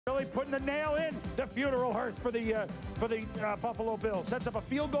Really putting the nail in the funeral hearse for the Buffalo Bills. Sets up a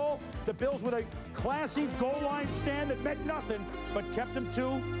field goal. The Bills with a classy goal line stand that meant nothing, but kept them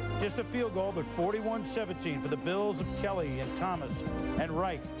to just a field goal. But 41-17 for the Bills of Kelly and Thomas and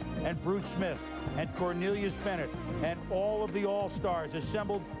Wright and Bruce Smith and Cornelius Bennett and all of the All-Stars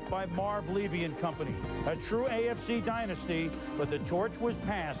assembled by Marv Levy and company. A true AFC dynasty, but the torch was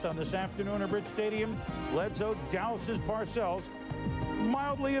passed on this afternoon at Bridge Stadium. Bledsoe douses Parcells,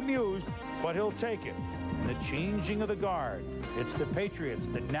 mildly amused, but he'll take it. And the changing of the guard. It's the Patriots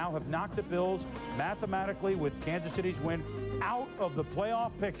that now have knocked the Bills mathematically with Kansas City's win out of the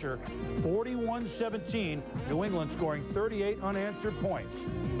playoff picture. 41-17, New England scoring 38 unanswered points.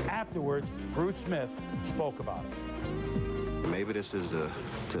 Afterwards, Bruce Smith spoke about it. Maybe this is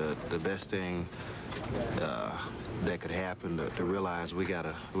the best thing that could happen, to realize we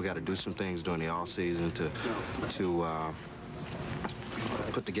gotta do some things during the off season to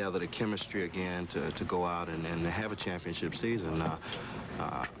put together the chemistry again to go out and have a championship season.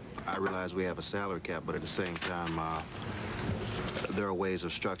 I realize we have a salary cap, but at the same time, there are ways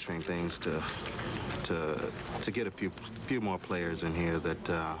of structuring things to get a few more players in here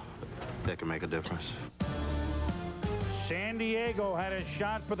that can make a difference. San Diego had a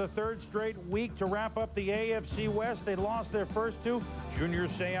shot for the third straight week to wrap up the AFC West. They lost their first two. Junior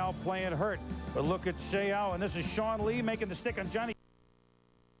Seau playing hurt. But look at Seau, and this is Sean Lee making the stick on Johnny.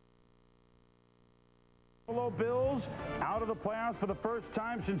 Buffalo Bills out of the playoffs for the first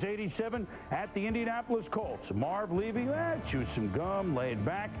time since '87 at the Indianapolis Colts. Marv Levy, chew some gum, laid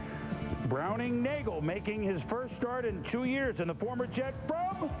back. Browning Nagel making his first start in 2 years, and the former Jet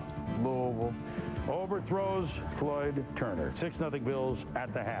from Louisville overthrows Floyd Turner. 6-0 Bills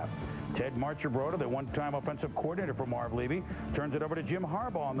at the half. Ted Marchibroda, the one-time offensive coordinator for Marv Levy, turns it over to Jim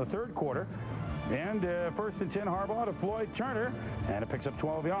Harbaugh in the third quarter. And first and 10 Harbaugh to Floyd Turner, and it picks up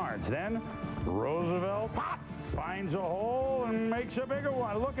 12 yards. Then Roosevelt finds a hole and makes a bigger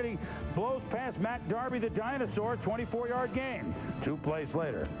one. Look at, he blows past Matt Darby, the dinosaur, 24-yard gain. 2 plays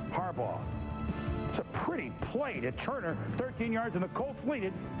later, Harbaugh. It's a pretty play to Turner, 13 yards, and the Colts lead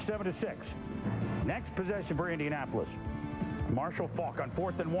it 7-6. Next possession for Indianapolis. Marshall Faulk on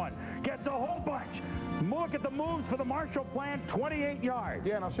 4th and 1. Gets a whole bunch. Look at the moves for the Marshall plan, 28 yards.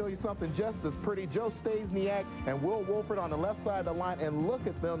 Yeah, and I'll show you something just as pretty. Joe Stasiak and Will Wolford on the left side of the line, and look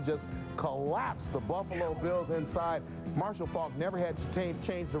at them just collapse the Buffalo Bills inside. Marshall Faulk never had to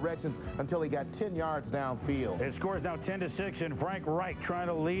change directions until he got 10 yards downfield. It scores now 10-6, and Frank Reich trying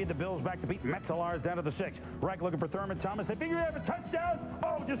to lead the Bills back to beat Metzelars down to the 6. Reich looking for Thurman Thomas. They figure they have a touchdown.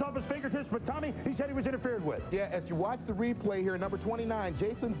 Oh, just off his fingertips, but Tommy, he said he was interfered with. Yeah, as you watch the replay here, number 29,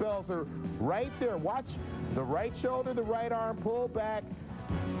 Jason Belzer, right there. Watch the right shoulder, the right arm, pull back.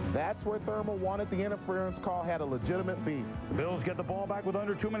 That's where Thurman wanted the interference call, had a legitimate beat. The Bills get the ball back with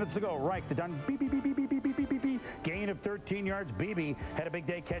under 2 minutes to go. Reich, the done beep, beep, beep, beep, beep, beep, beep, beep, beep. Gain of 13 yards. Beebe had a big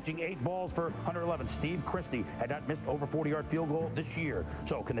day catching 8 balls for 111. Steve Christie had not missed over 40-yard field goal this year.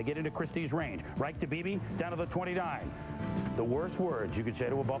 So can they get into Christie's range? Reich to Beebe, down to the 29. The worst words you could say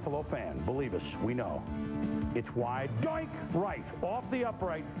to a Buffalo fan. Believe us, we know. It's wide. Doink! Right off the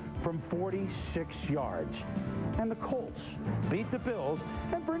upright from 46 yards. And the Colts beat the Bills.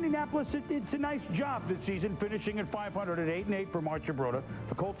 And for Indianapolis, it's a nice job this season, finishing at 500 at 8-8 for Marchibroda.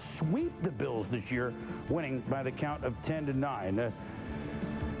 The Colts sweep the Bills this year, winning by the count of 10-9.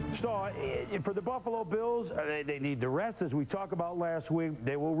 So for the Buffalo Bills, they need the rest, as we talked about last week.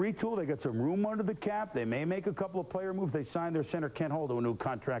 They will retool. They got some room under the cap. They may make a couple of player moves. They signed their center, Ken Hall, to a new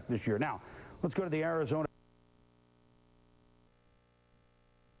contract this year. Now, let's go to the Arizona.